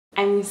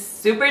I'm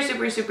super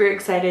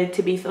excited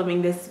to be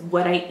filming this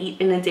what I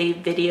eat in a day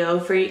video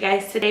for you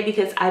guys today,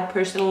 because I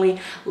personally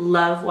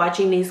love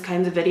watching these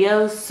kinds of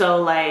videos. So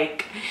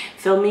like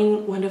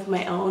filming one of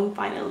my own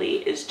finally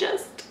is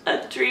just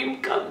a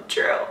dream come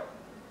true.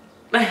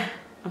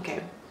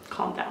 Okay,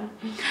 calm down.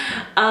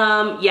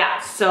 Yeah,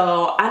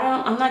 so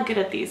I'm not good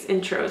at these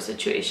intro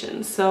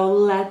situations, so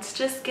let's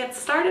just get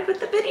started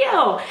with the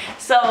video.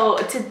 So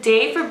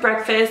today for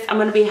breakfast I'm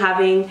gonna be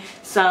having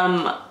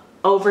some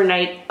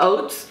overnight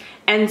oats,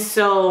 and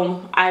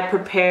so I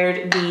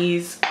prepared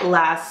these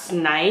last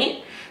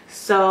night.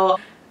 So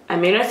I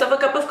made myself a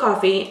cup of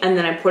coffee, and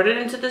then I poured it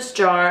into this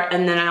jar,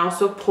 and then I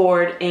also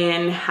poured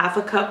in half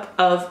a cup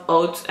of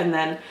oats, and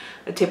then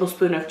a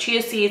tablespoon of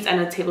chia seeds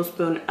and a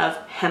tablespoon of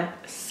hemp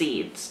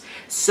seeds.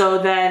 So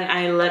then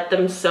I let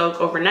them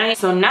soak overnight.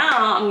 So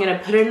now I'm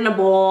gonna put it in a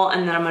bowl,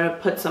 and then I'm gonna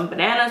put some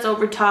bananas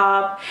over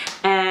top,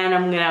 and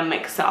I'm gonna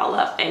mix it all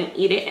up and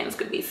eat it, and it's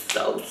gonna be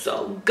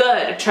so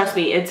good. Trust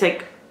me, it's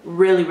like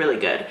really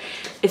good,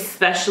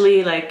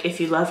 especially like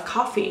if you love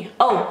coffee.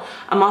 Oh,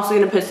 I'm also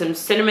gonna put some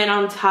cinnamon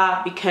on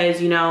top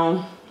because, you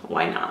know,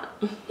 why not?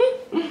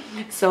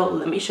 So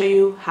let me show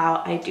you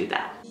how I do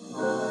that.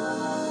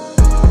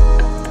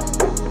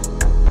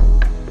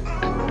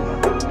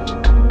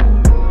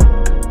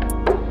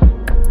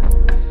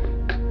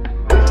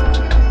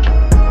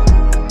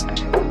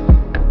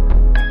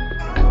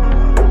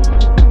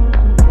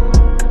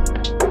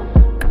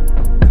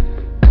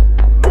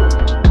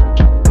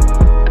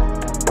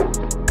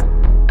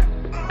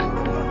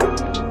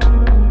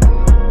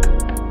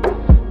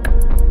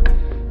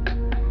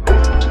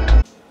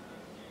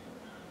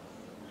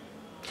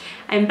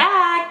 I'm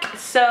back.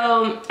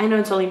 So I know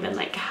it's only been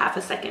like half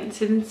a second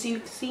since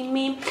you've seen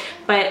me,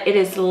 but it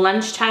is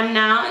lunchtime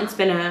now. It's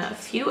been a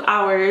few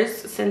hours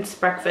since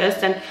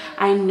breakfast, and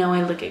I know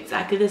I look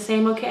exactly the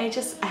same, okay?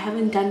 I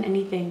haven't done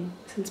anything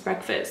since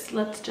breakfast.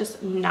 Let's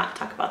just not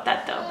talk about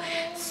that though.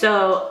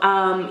 So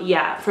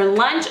yeah, for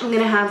lunch I'm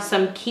gonna have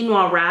some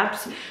quinoa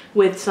wraps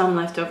with some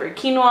leftover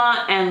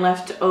quinoa and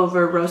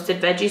leftover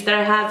roasted veggies that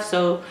I have.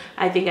 So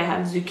I think I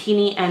have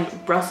zucchini and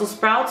Brussels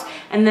sprouts,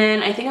 and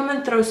then I think I'm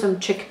gonna throw some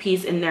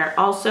chickpeas in there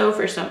also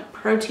for some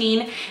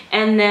protein,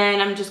 and then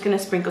I'm just gonna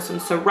sprinkle some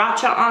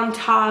sriracha on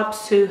top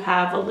to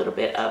have a little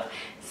bit of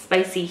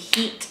spicy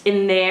heat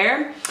in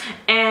there.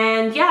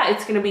 And yeah,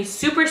 it's gonna be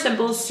super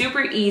simple,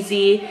 super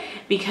easy,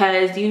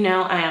 because you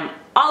know I am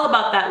all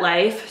about that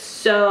life.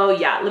 So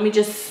yeah, let me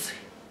just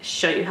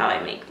show you how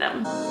I make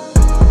them.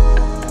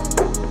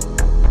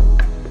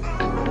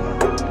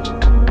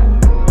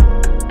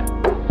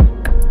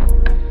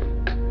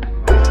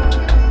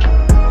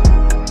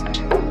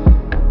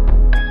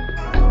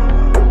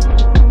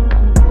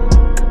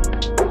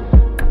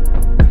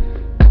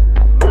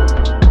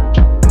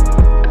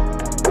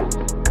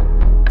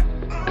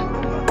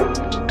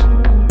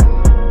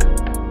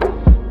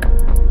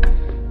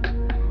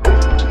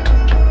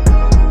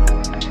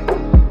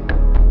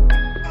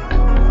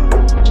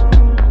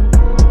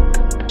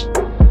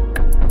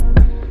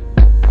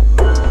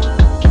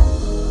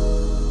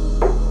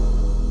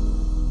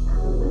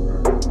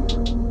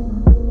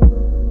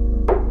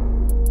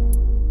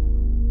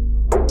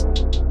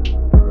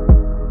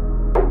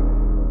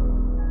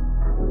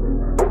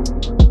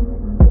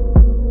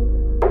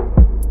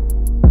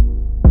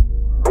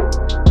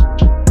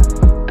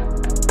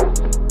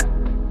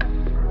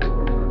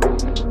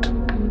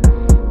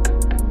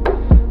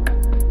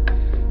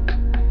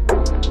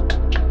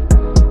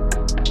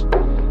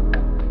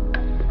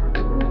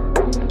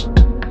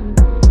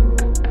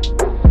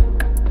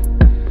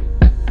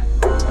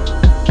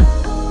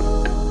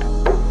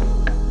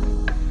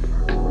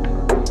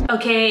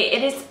 Okay,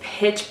 it is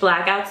pitch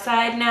black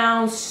outside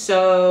now,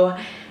 so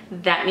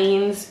that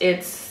means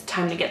it's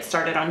time to get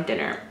started on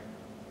dinner.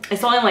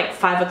 It's only like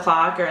 5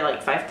 o'clock or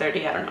like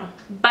 5:30, I don't know.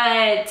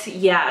 But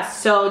yeah,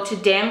 so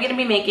today I'm gonna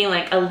be making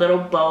like a little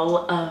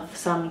bowl of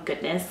some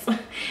goodness.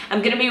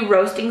 I'm gonna be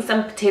roasting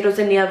some potatoes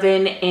in the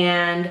oven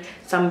and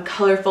some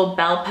colorful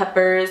bell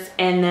peppers,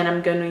 and then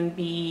I'm gonna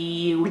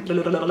be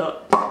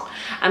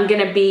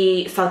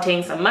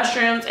sauteing some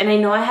mushrooms. And I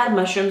know I had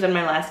mushrooms in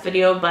my last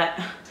video, but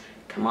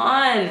come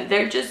on,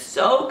 they're just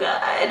so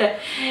good.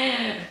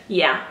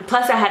 Yeah,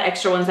 plus I had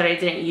extra ones that I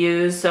didn't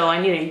use, so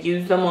I need to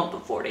use them up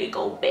before they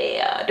go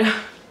bad.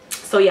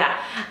 So yeah,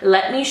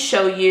 let me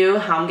show you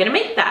how I'm gonna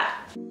make that.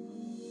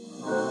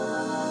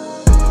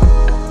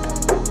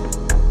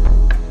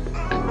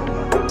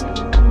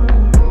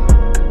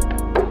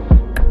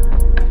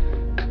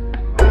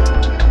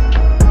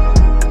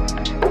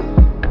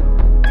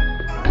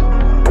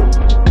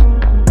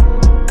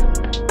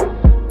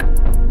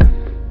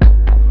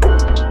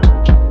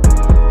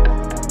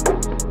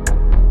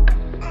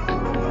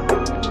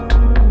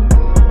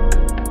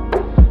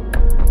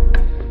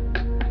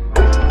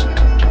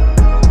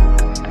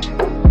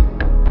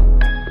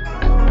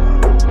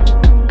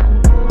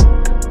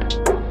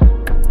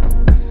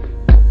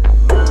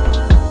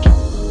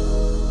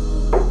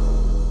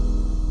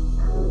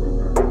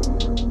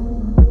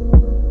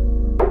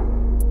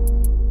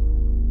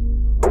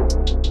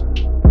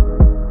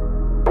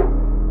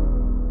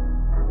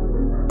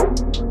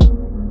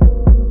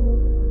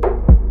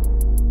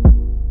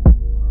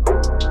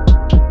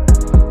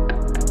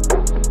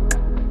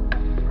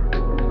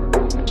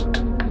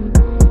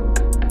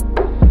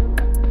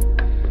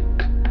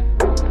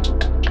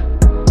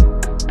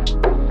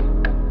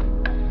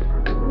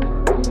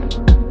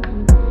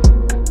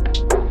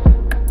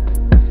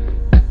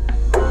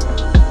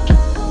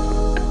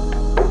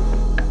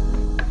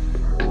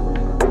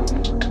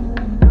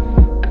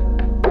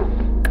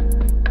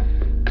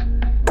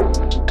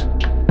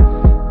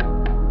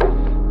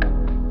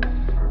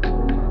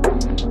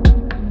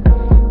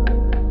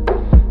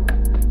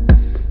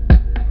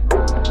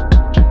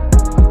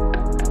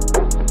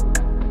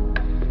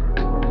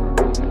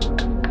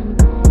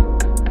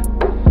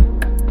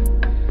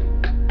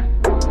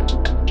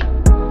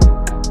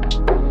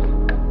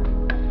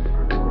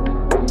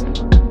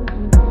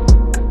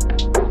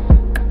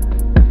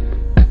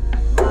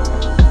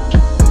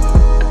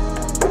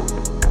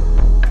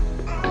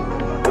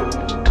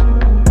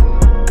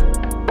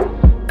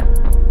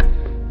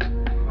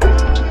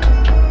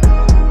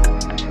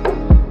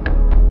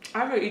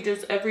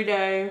 juice every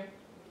day.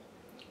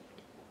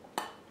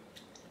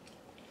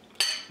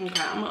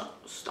 Okay, I'm gonna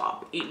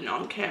stop eating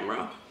on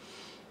camera.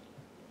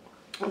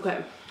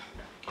 Okay.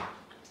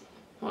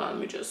 Hold on, let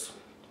me just.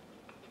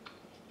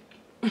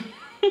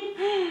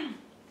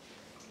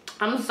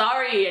 I'm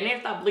sorry, I need to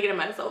stop looking at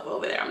myself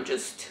over there. I'm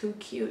just too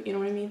cute, you know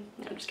what I mean?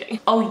 I'm just kidding.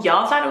 Oh,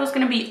 y'all thought it was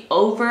gonna be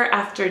over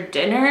after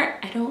dinner?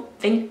 I don't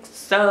think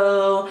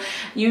so.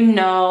 You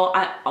know,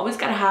 I always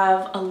gotta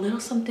have a little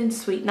something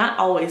sweet. Not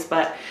always,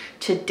 but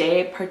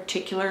today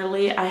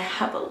particularly, I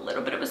have a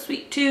little bit of a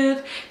sweet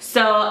tooth.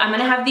 So I'm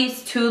gonna have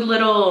these two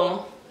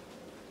little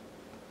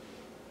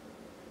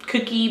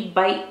cookie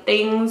bite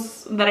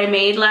things that I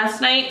made last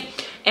night.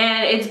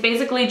 And it's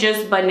basically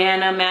just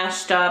banana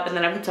mashed up, and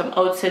then I put some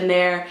oats in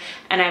there,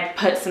 and I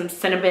put some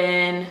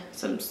cinnamon,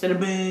 and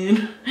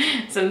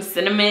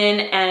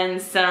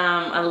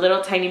a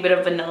little tiny bit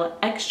of vanilla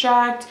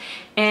extract,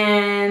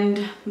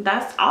 and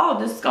that's all.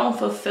 This is gonna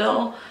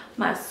fulfill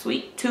my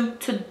sweet tooth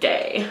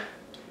today.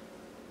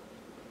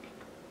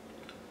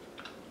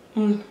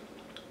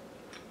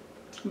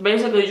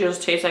 Basically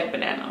just tastes like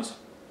bananas.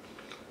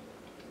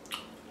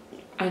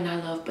 And I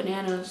love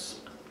bananas.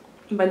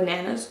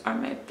 Bananas are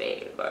my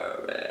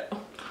favorite.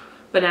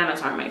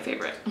 Bananas are my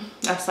favorite.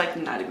 That's like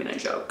not even a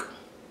joke.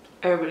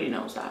 Everybody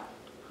knows that.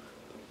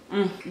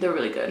 They're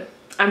really good.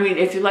 I mean,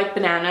 if you like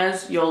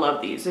bananas, you'll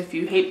love these. If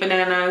you hate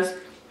bananas,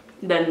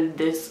 then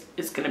this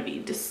is gonna be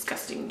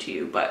disgusting to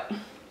you, but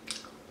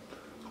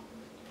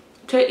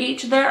to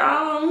each their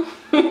own.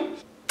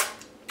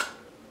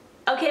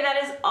 Okay, that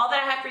is all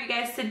that I have for you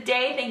guys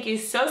today. Thank you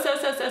so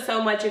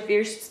much if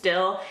you're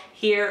still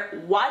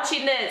here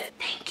watching this.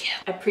 Thank you.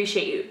 I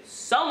appreciate you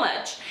so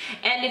much.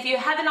 And if you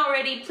haven't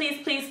already,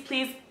 please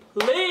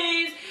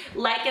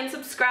like and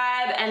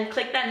subscribe and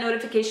click that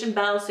notification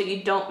bell so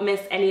you don't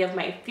miss any of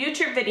my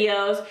future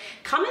videos.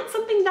 Comment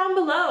something down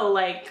below,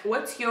 like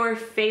what's your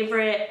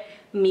favorite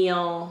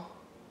meal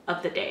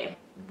of the day?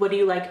 What do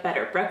you like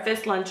better,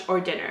 breakfast, lunch, or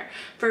dinner?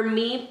 For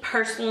me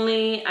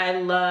personally,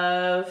 I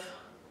love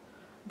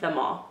them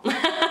all.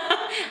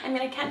 I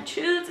mean, I can't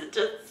choose. It's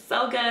just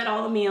so good.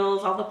 All the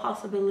meals, all the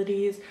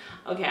possibilities.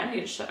 Okay, I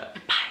need to shut up.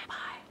 Bye.